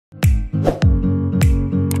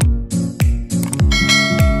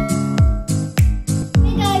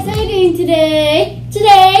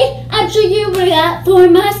for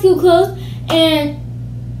my school clothes, and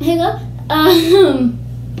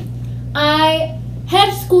I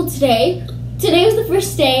had school today. Today was the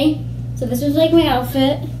first day, so this was like my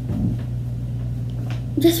outfit,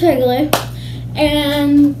 just regular.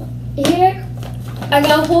 And here I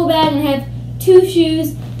got a whole bag and I have 2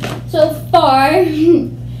 shoes. So far, we've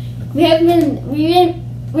been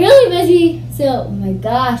really busy. So, oh my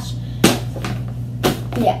gosh,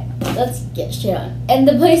 yeah, let's get shit on. And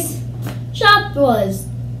the place shop was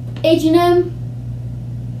H&M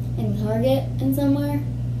and Target and somewhere.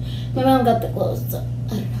 My mom got the clothes, so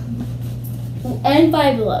I don't know. And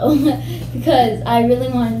Five Below because I really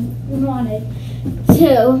wanted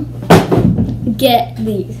to get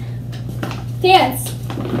these pants,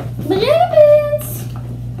 banana pants,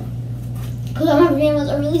 because all my pajamas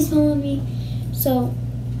are really small on me. So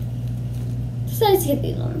decided to get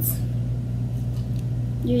these ones.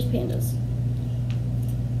 Here's pandas.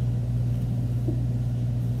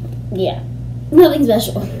 Yeah, nothing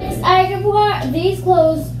special. I wore these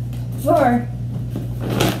clothes for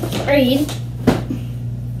Reed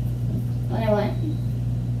when I went.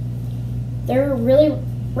 They're really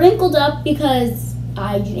wrinkled up because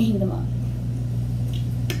I didn't hang them up.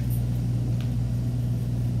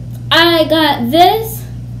 I got this,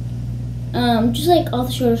 just like off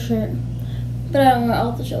the shoulder shirt, but I don't wear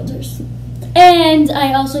off the shoulders. And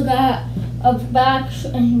I also got a black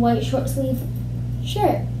and white short sleeve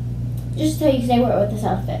shirt, just to tell you because I wear it with this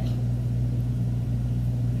outfit.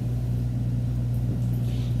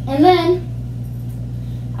 And then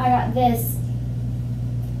I got this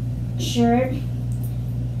shirt,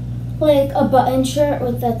 like a button shirt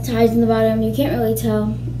with the ties in the bottom. You can't really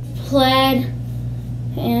tell. Plaid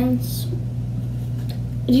pants.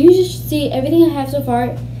 You just see everything I have so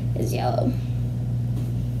far is yellow.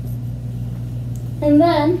 And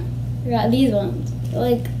then I got these ones,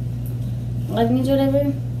 like leggings or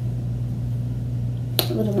whatever,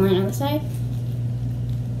 with a line on the side.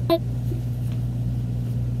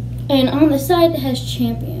 And on the side it has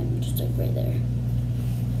Champion, just like right there.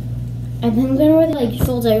 And then I'm gonna wear the like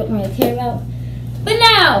folds I don't really care about. But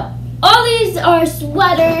now, all these are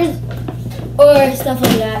sweaters or stuff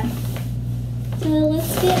like that. So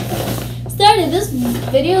let's get started. This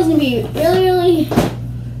video is gonna be really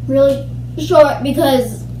short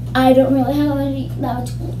because I don't really have that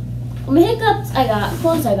much hiccups I got,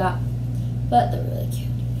 clothes I got, but they're really cute.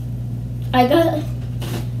 I got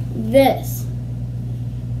this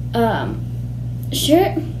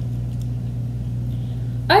shirt.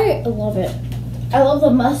 I love it. I love the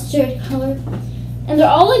mustard color, and they're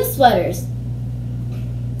all like sweaters.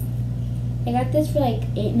 I got this for like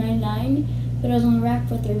 $8.99, but it was on the rack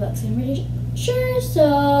for $3. I'm pretty sure.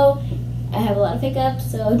 So I have a lot of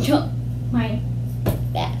hiccups, so don't mind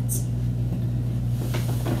that.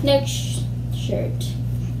 Next shirt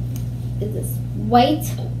is this white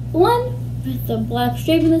one with the black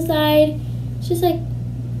stripe on the side. It's just like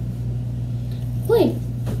plain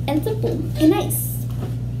and simple and nice.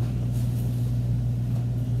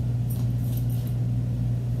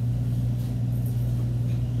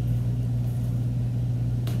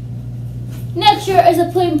 Next shirt is a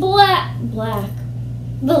plain black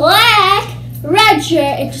red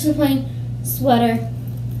shirt. It's just a plain sweater.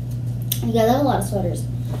 You guys have a lot of sweaters.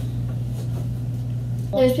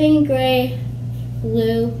 There's pink and gray,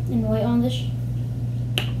 blue, and white on this.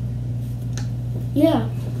 Yeah,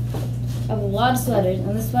 I have a lot of sweaters,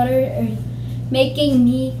 and the sweater are making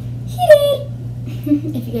me heated.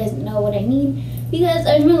 If you guys know what I mean, because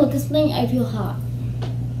every time I look at something, I feel hot.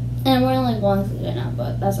 And I'm wearing like long sleeves right now,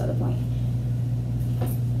 but that's not the point.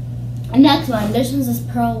 Next one, this one's this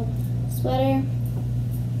pearl sweater.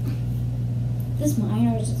 Is this mine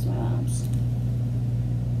or is this my mom's?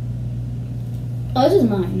 Oh, this is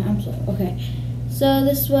mine. I'm sorry. Okay. So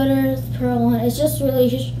this sweater, this pearl one, it's just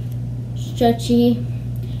really stretchy.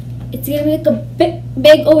 It's gonna be like a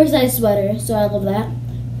big oversized sweater, so I love that.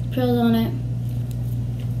 Pearls on it.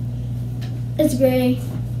 It's gray. I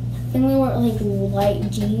think we wear like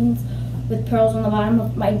light jeans with pearls on the bottom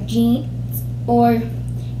of my jeans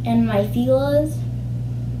and my Fila's.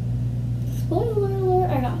 Spoiler alert,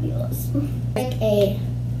 I got Fila's. Like a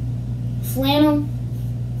flannel.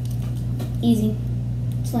 Easy.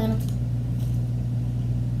 Flannel.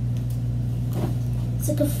 It's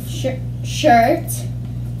like a shirt.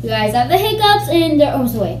 You guys have the hiccups and they're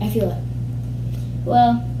almost away. I feel it.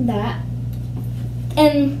 Well, that.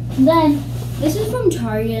 And then, this is from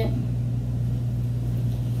Target.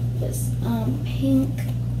 This pink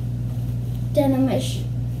denim-ish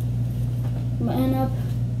button-up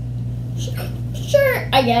shirt,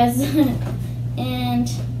 I guess. And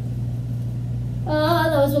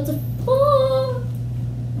that was what's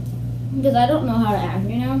because I don't know how to act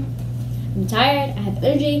right now. I'm tired, I have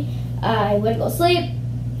energy, I want to go sleep.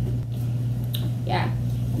 Yeah.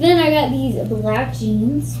 Then I got these black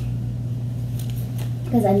jeans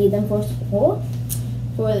because I need them for school,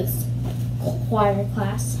 for this choir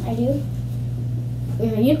class I do.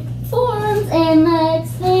 Wear uniforms, and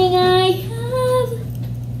next thing I have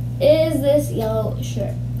is this yellow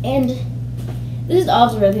shirt. And this is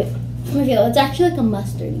also really reveal. It's actually like a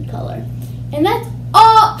mustardy color. And that's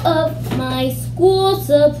all of my school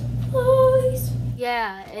supplies.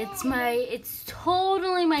 Yeah, it's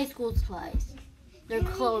totally my school supplies. They're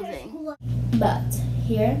clothing. But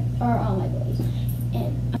here are all my clothes.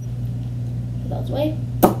 And that's way.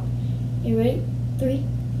 You ready? 3,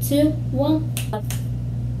 2, 1.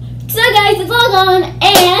 So guys, it's all gone,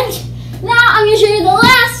 and now I'm gonna show you the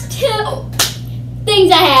last 2 things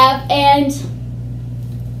I have, and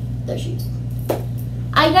they're shoes.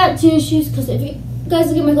 I got 2 shoes because if you guys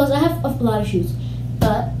look at my clothes, I have a lot of shoes,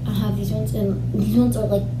 but I have these ones, and these ones are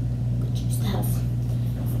like good shoes to have.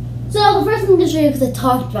 So the first thing I'm gonna show you, because I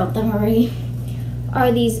talked about them already,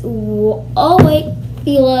 are these white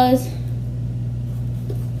Fila's.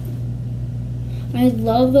 I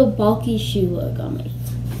love the bulky shoe look on my.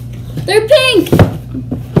 They're pink!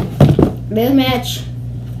 They match.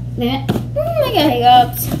 I got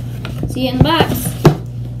hiccups. See it in the box.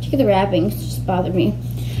 Check out the wrapping. It's just bothered me.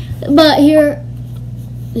 But here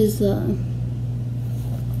is the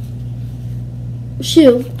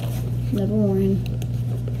shoe. Never worn.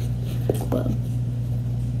 Well.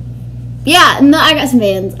 Yeah, no, I got some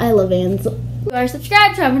Vans. I love Vans. If you are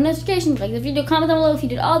subscribed, turn on notifications, like the video, comment down below if you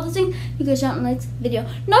did all those things. You guys shout out in the next video.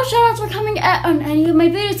 No shout outs are coming on any of my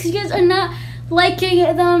videos because you guys are not liking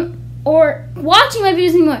them or watching my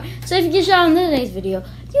videos anymore. So if you get shout out in the next video,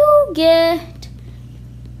 you get.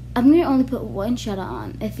 I'm gonna only put 1 shout out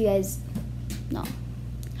on if you guys know.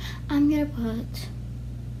 I'm gonna put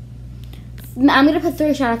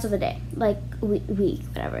 3 shout outs of the day, like week,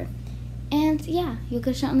 whatever. And yeah, you'll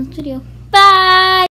get a shout out in this video. Bye!